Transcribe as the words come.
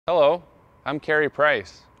Hello, I'm Carey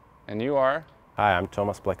Price, and you are? Hi, I'm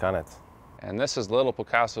Tomas Plekanec. And this is little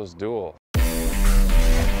Picasso's Duel.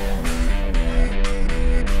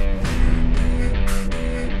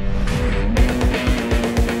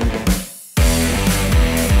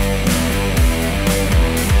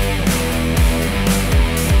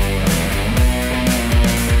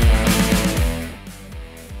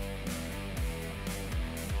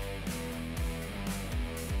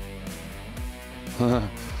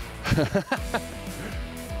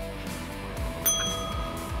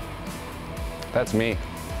 That's me.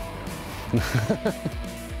 I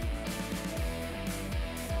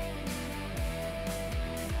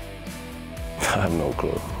have no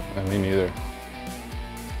clue. Me neither.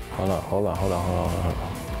 Hold on.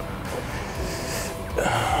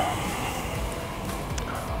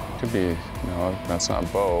 Could be, no, that's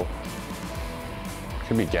not bow.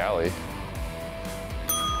 Could be galley.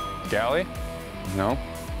 Galley? No.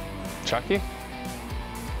 Chucky?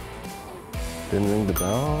 Didn't ring the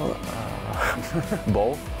bell.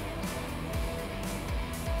 Bo?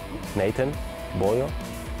 Nathan? Boyo?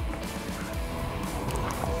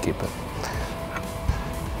 Keep it.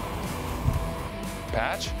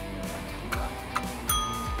 Patch?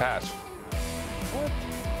 Patch. What?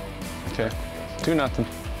 Okay. 2-0.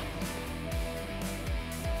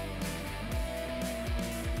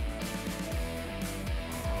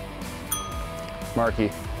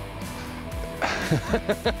 Marky.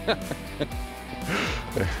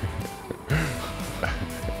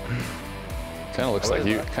 Kind of looks like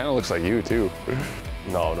you. Kind of looks like you too.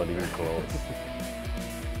 No, not even close.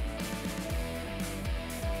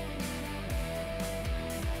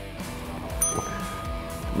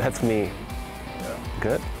 That's me. Yeah.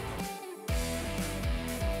 Good.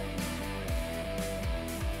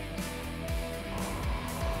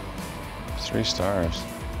 Three stars.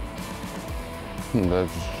 The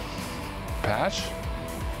patch?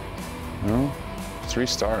 No. 3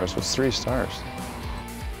 stars. What's 3 stars?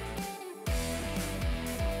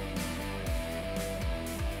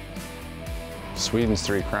 Sweden's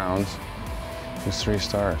 3 crowns. Who's 3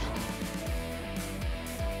 stars?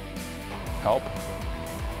 Help?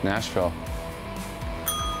 Nashville.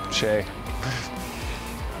 Shea.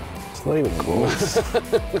 It's not even close.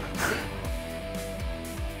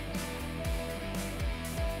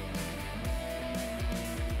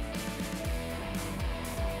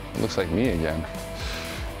 Looks like me again.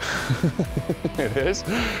 It is?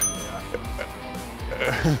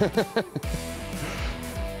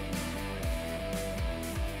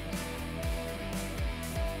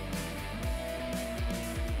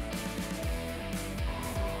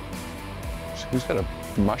 Who's got a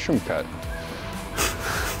mushroom cut?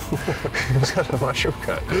 Who's got a mushroom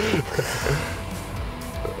cut?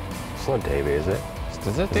 It's not Davey, is it?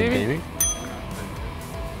 Is it Davey?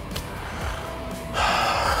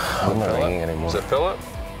 I'm not ringing anymore. Is it Philip?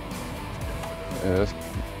 It is.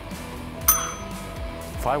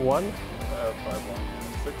 5-1? 5-1,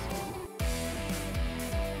 6-1.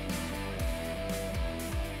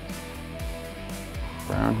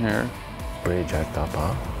 Brown hair. Pretty jacked up,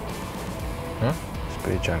 huh? Huh? It's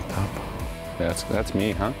pretty jacked up. That's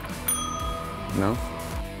me, huh? No?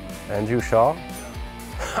 Andrew Shaw?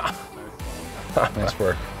 Nice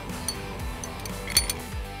work.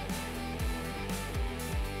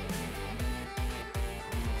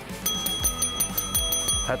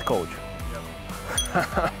 Head coach.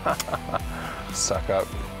 Suck up.